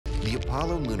The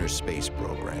Apollo lunar space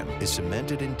program is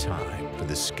cemented in time for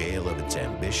the scale of its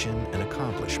ambition and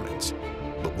accomplishments.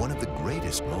 But one of the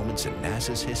greatest moments in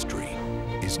NASA's history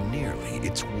is nearly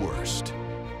its worst.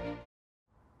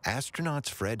 Astronauts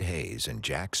Fred Hayes and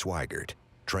Jack Swigert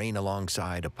train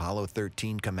alongside Apollo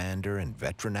 13 commander and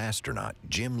veteran astronaut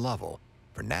Jim Lovell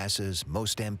for NASA's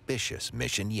most ambitious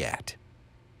mission yet.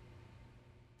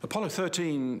 Apollo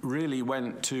 13 really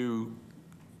went to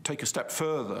take a step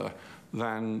further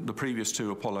than the previous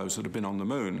two Apollos that had been on the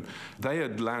moon. They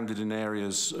had landed in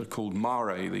areas called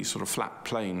mare, these sort of flat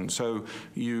plains, so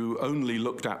you only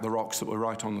looked at the rocks that were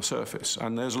right on the surface.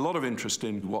 And there's a lot of interest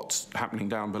in what's happening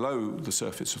down below the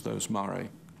surface of those mare.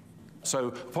 So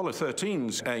Apollo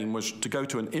 13's aim was to go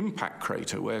to an impact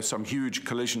crater where some huge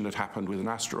collision had happened with an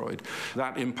asteroid.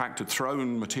 That impact had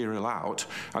thrown material out,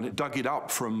 and it dug it up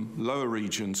from lower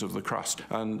regions of the crust.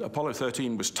 And Apollo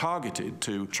 13 was targeted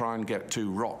to try and get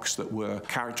to rocks that were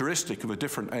characteristic of a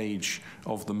different age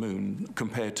of the moon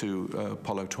compared to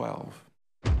Apollo 12.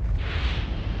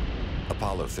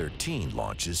 Apollo 13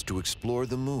 launches to explore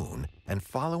the moon and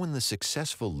follow in the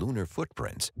successful lunar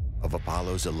footprints of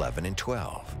Apollos 11 and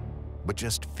 12. But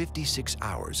just 56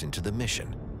 hours into the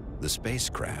mission, the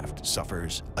spacecraft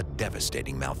suffers a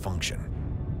devastating malfunction.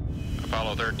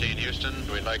 Apollo 13, Houston,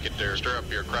 we'd like it to stir up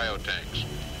your cryo tanks.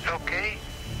 Okay,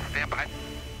 stand by.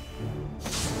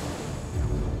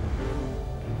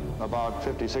 About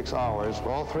 56 hours,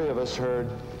 all three of us heard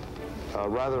a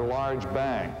rather large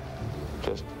bang,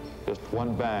 just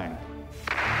one bang.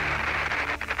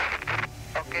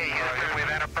 Okay, Houston, we've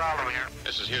had a problem here.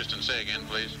 This is Houston. Say again,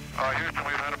 please. Houston,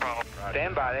 we've had a problem.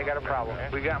 Stand by, they got a problem.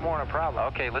 We got more than a problem.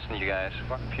 Okay, listen, you guys.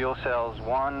 Fuel cells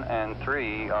 1 and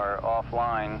 3 are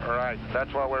offline. All right,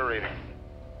 that's what we're reading.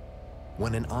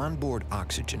 When an onboard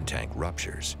oxygen tank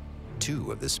ruptures,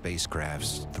 2 of the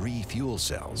spacecraft's 3 fuel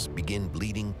cells begin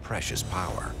bleeding precious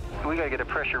power. We gotta get a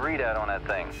pressure readout on that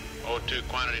thing. O2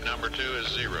 quantity number 2 is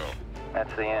 0.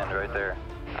 That's the end right there.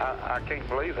 I can't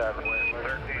believe that.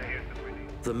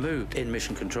 The mood in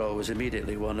mission control was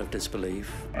immediately one of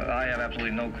disbelief. I have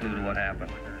absolutely no clue to what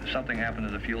happened. Something happened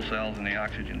to the fuel cells in the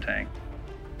oxygen tank.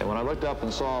 And when I looked up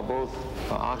and saw both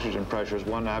oxygen pressures,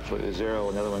 one absolutely 0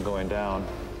 and the other one going down,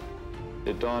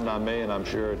 it dawned on me, and I'm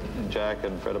sure Jack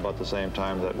and Fred about the same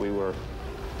time, that we were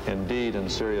indeed in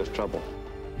serious trouble.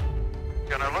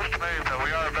 It looks to me that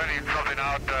we are venting something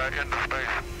out into space.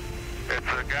 It's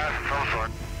a gas of some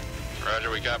sort. Roger,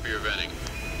 we copy your venting.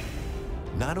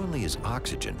 Not only is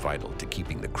oxygen vital to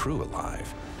keeping the crew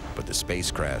alive, but the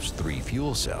spacecraft's 3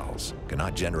 fuel cells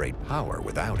cannot generate power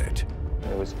without it.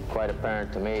 It was quite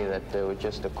apparent to me that it was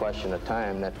just a question of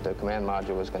time that the command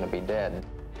module was going to be dead.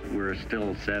 We're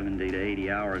still 70 to 80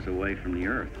 hours away from the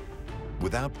Earth.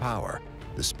 Without power,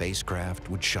 the spacecraft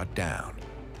would shut down,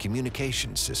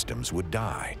 communication systems would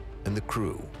die, and the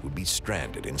crew would be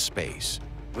stranded in space.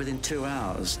 Within 2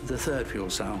 hours, the 3rd fuel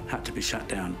cell had to be shut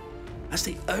down. That's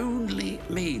the only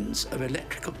means of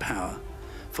electrical power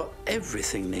for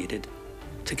everything needed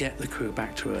to get the crew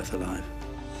back to Earth alive.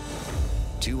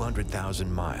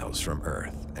 200,000 miles from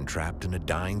Earth and trapped in a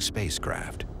dying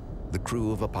spacecraft, the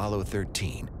crew of Apollo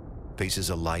 13 faces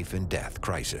a life and death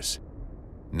crisis.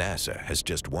 NASA has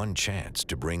just one chance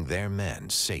to bring their men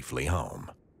safely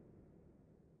home.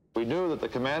 We knew that the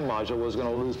command module was going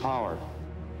to lose power.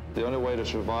 The only way to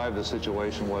survive the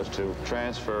situation was to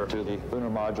transfer to the lunar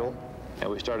module, and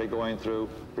we started going through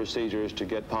procedures to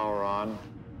get power on.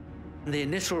 The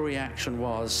initial reaction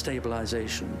was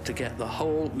stabilization, to get the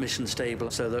whole mission stable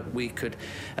so that we could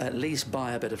at least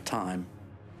buy a bit of time.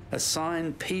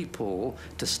 Assign people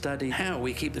to study how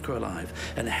we keep the crew alive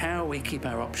and how we keep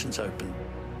our options open.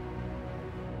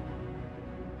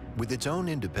 With its own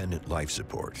independent life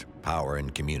support, power,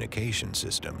 and communication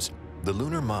systems, the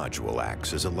lunar module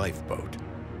acts as a lifeboat.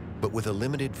 But with a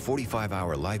limited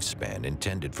 45-hour lifespan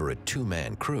intended for a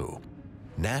 2-man crew,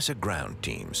 NASA ground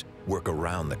teams work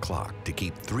around the clock to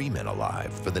keep 3 men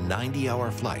alive for the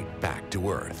 90-hour flight back to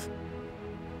Earth.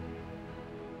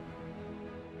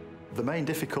 The main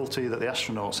difficulty that the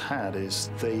astronauts had is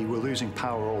they were losing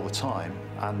power all the time,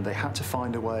 and they had to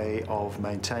find a way of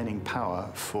maintaining power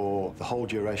for the whole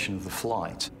duration of the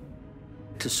flight.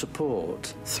 To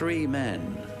support 3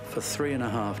 men for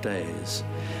 3.5 days,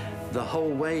 the whole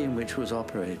way in which it was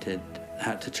operated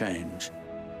had to change.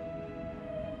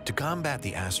 To combat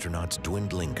the astronauts'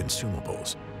 dwindling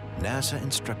consumables, NASA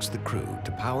instructs the crew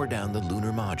to power down the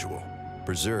lunar module,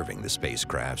 preserving the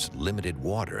spacecraft's limited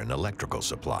water and electrical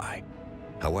supply.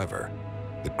 However,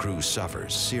 the crew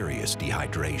suffers serious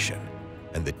dehydration,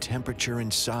 and the temperature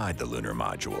inside the lunar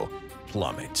module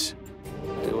plummets.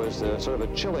 It was sort of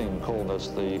a chilling coldness.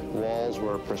 The walls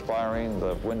were perspiring,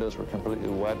 the windows were completely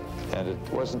wet, and it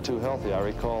wasn't too healthy. I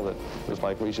recall that it was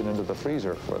like reaching into the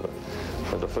freezer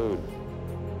for the food.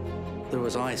 There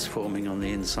was ice forming on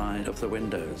the inside of the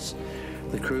windows.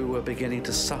 The crew were beginning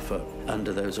to suffer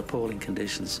under those appalling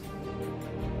conditions.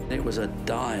 It was a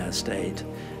dire state.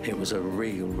 It was a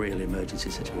real emergency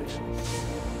situation.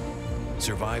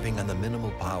 Surviving on the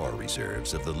minimal power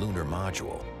reserves of the lunar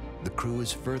module, the crew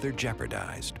is further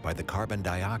jeopardized by the carbon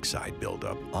dioxide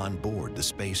buildup on board the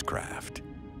spacecraft.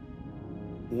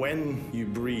 When you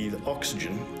breathe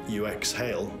oxygen, you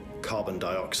exhale carbon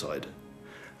dioxide.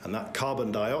 And that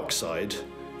carbon dioxide,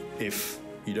 if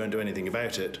you don't do anything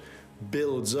about it,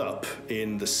 builds up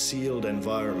in the sealed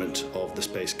environment of the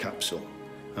space capsule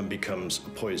and becomes a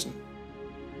poison.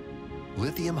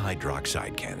 Lithium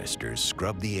hydroxide canisters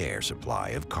scrub the air supply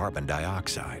of carbon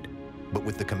dioxide. But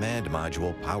with the command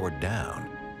module powered down,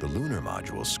 the lunar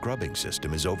module's scrubbing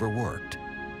system is overworked,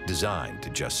 designed to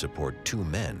just support 2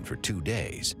 men for 2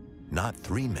 days, not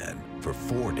 3 men for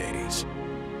 4 days.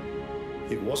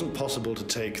 It wasn't possible to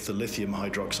take the lithium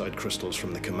hydroxide crystals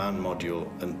from the command module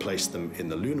and place them in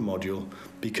the lunar module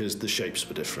because the shapes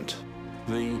were different.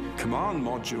 The command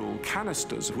module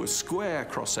canisters were square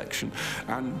cross-section,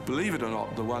 and believe it or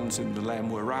not, the ones in the LEM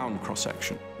were round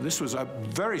cross-section. This was a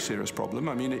very serious problem.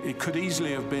 I mean, it could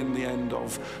easily have been the end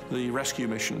of the rescue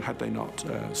mission had they not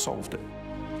solved it.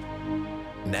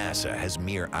 NASA has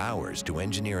mere hours to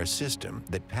engineer a system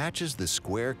that patches the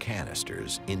square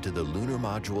canisters into the lunar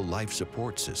module life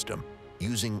support system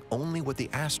using only what the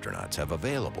astronauts have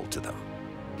available to them.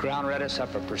 Ground read us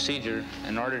up a procedure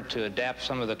in order to adapt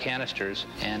some of the canisters,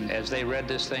 and as they read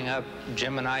this thing up,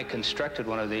 Jim and I constructed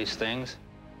one of these things.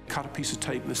 Cut a piece of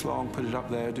tape this long, put it up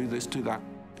there, do this, do that.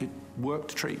 It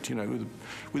worked a treat, you know.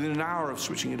 Within an hour of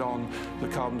switching it on, the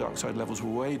carbon dioxide levels were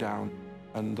way down,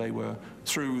 and they were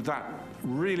through that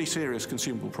really serious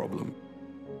consumable problem.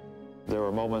 There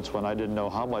were moments when I didn't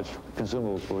know how much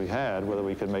consumables we had, whether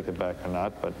we could make it back or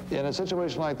not, but in a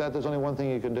situation like that, there's only one thing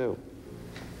you can do.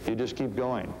 You just keep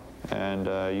going, and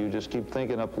you just keep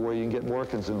thinking up where you can get more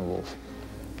consumables.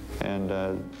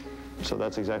 And so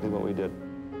that's exactly what we did.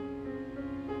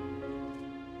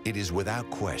 It is without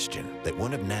question that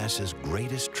one of NASA's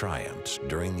greatest triumphs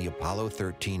during the Apollo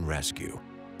 13 rescue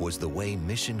was the way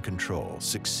Mission Control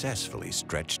successfully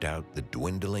stretched out the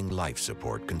dwindling life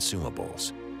support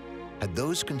consumables. Had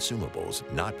those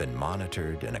consumables not been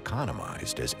monitored and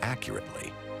economized as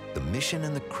accurately, the mission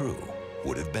and the crew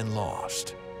would have been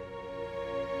lost.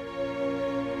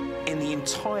 In the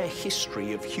entire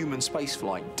history of human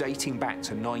spaceflight, dating back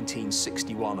to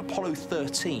 1961, Apollo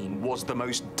 13 was the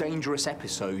most dangerous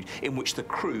episode in which the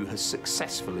crew has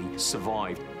successfully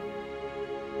survived.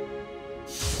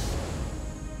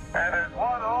 And there's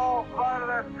one whole side of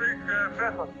that street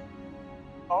missing.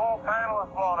 The whole panel is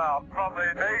blown out from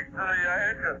the base to the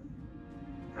engine.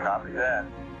 Copy that.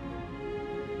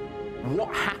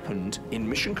 What happened in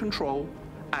Mission Control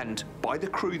and by the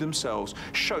crew themselves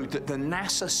showed that the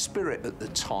NASA spirit at the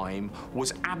time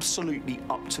was absolutely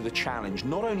up to the challenge,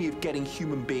 not only of getting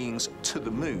human beings to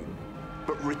the moon,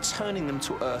 but returning them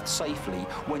to Earth safely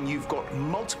when you've got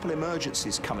multiple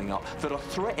emergencies coming up that are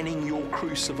threatening your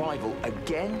crew's survival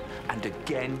again and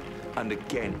again and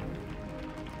again.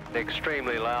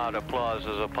 Extremely loud applause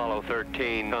as Apollo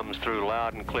 13 comes through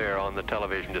loud and clear on the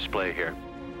television display here.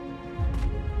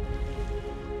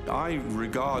 I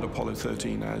regard Apollo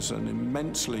 13 as an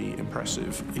immensely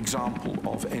impressive example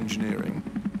of engineering.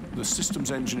 The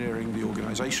systems engineering, the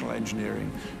organizational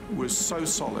engineering was so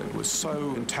solid, was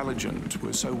so intelligent,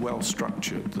 was so well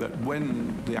structured that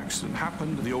when the accident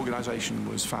happened, the organization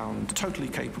was found totally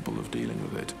capable of dealing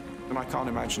with it. And I can't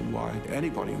imagine why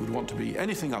anybody would want to be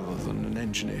anything other than an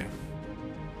engineer.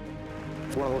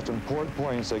 One of the most important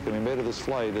points that can be made of this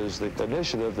flight is the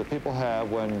initiative that people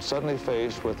have when suddenly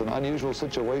faced with an unusual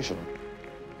situation.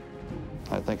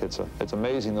 I think it's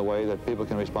amazing the way that people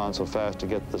can respond so fast to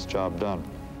get this job done.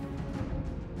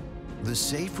 The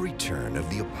safe return of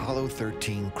the Apollo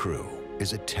 13 crew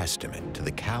is a testament to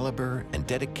the caliber and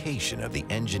dedication of the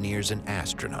engineers and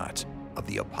astronauts of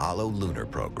the Apollo lunar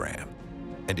program,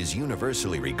 and is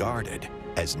universally regarded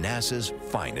as NASA's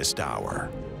finest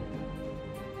hour.